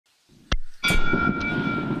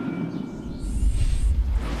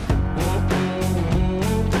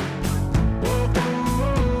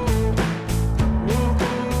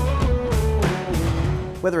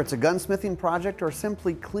Whether it's a gunsmithing project or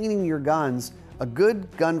simply cleaning your guns, a good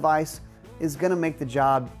gun vise is gonna make the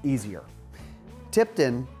job easier.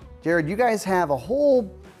 Tipton, Jared, you guys have a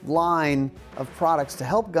whole line of products to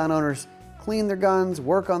help gun owners clean their guns,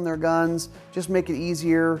 work on their guns, just make it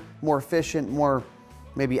easier, more efficient, more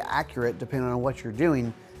maybe accurate depending on what you're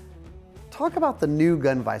doing. Talk about the new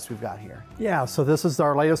gun vise we've got here. Yeah, so this is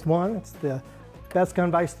our latest one. It's the Best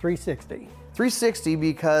Gun Vise 360. 360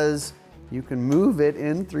 because you can move it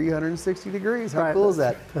in 360 degrees. How Right. cool is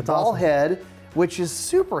that? That's Ball awesome. head, which is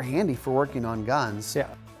super handy for working on guns. Yeah.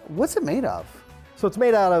 What's it made of? So it's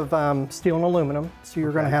made out of steel and aluminum. So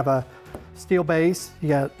you're going to have a steel base. You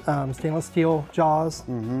got stainless steel jaws,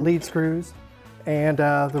 lead screws, and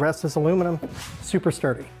the rest is aluminum. Super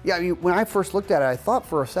sturdy. Yeah, I mean, when I first looked at it, I thought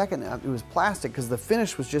for a second it was plastic because the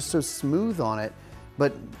finish was just so smooth on it.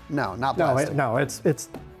 But no, not plastic. No, it's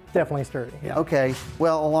definitely sturdy. Yeah. Okay,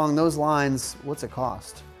 well, along those lines, what's it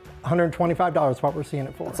cost? $125 is what we're seeing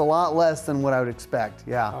it for. It's a lot less than what I would expect,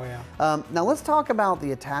 yeah. Oh, yeah. Now let's talk about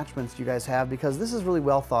the attachments you guys have because this is really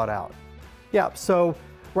well thought out. Yeah, so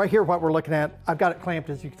right here what we're looking at, I've got it clamped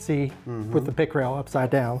as you can see with the pick rail upside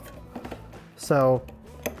down. So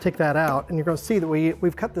take that out and you're going to see that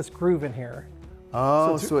we've cut this groove in here.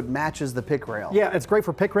 Oh, so it matches the pick rail. Yeah, it's great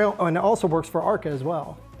for pick rail and it also works for Arca as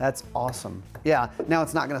well. That's awesome. Yeah, now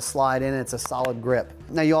it's not gonna slide in, it's a solid grip.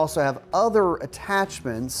 Now you also have other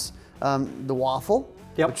attachments, the waffle,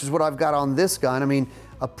 which is what I've got on this gun. I mean,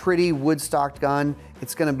 a pretty wood-stocked gun,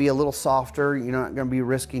 it's gonna be a little softer, you're not gonna be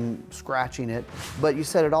risking scratching it, but you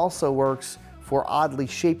said it also works for oddly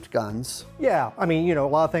shaped guns. Yeah, I mean, a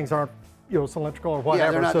lot of things aren't cylindrical or whatever.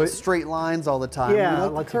 Yeah, they're not so straight lines all the time. Yeah,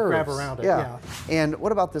 like lets you grab around it, yeah. And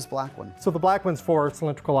what about this black one? So the black one's for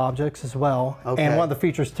cylindrical objects as well. Okay. And one of the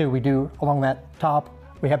features too, we do along that top,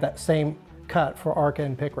 we have that same cut for Arca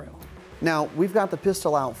and pick rail. Now, we've got the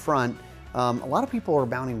pistol out front. A lot of people are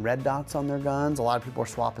mounting red dots on their guns. A lot of people are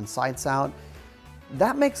swapping sights out.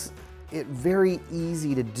 That makes it very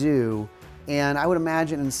easy to do. And I would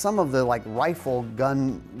imagine in some of the rifle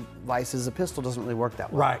gun vices, a pistol doesn't really work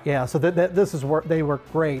that well. Right, yeah, so this is where they work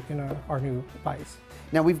great in our new vise.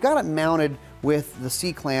 Now we've got it mounted with the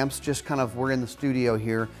C-clamps, just kind of, we're in the studio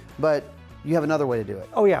here, but you have another way to do it.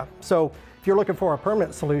 Oh yeah, so if you're looking for a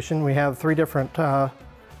permanent solution, we have 3 different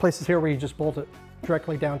places here where you just bolt it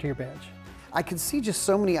directly down to your bench. I can see just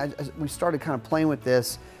so many, we started kind of playing with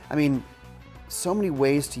this. I mean, so many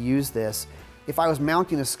ways to use this. If I was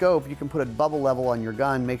mounting a scope, you can put a bubble level on your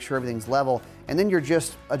gun, make sure everything's level, and then you're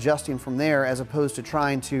just adjusting from there as opposed to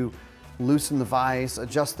trying to loosen the vise,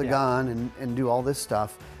 adjust the gun, and do all this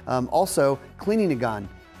stuff. Also, cleaning a gun,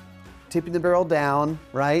 tipping the barrel down,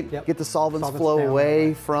 right? Yep. Get the solvents flow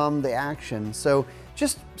away from the action. So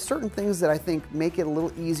just certain things that I think make it a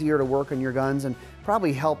little easier to work on your guns and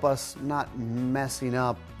probably help us not messing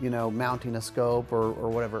up, mounting a scope or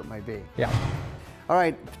whatever it might be. Yeah. All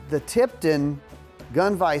right, the Tipton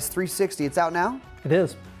Gun Vise 360, it's out now? It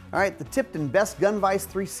is. All right, the Tipton Best Gun Vise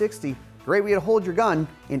 360, great way to hold your gun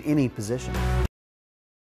in any position.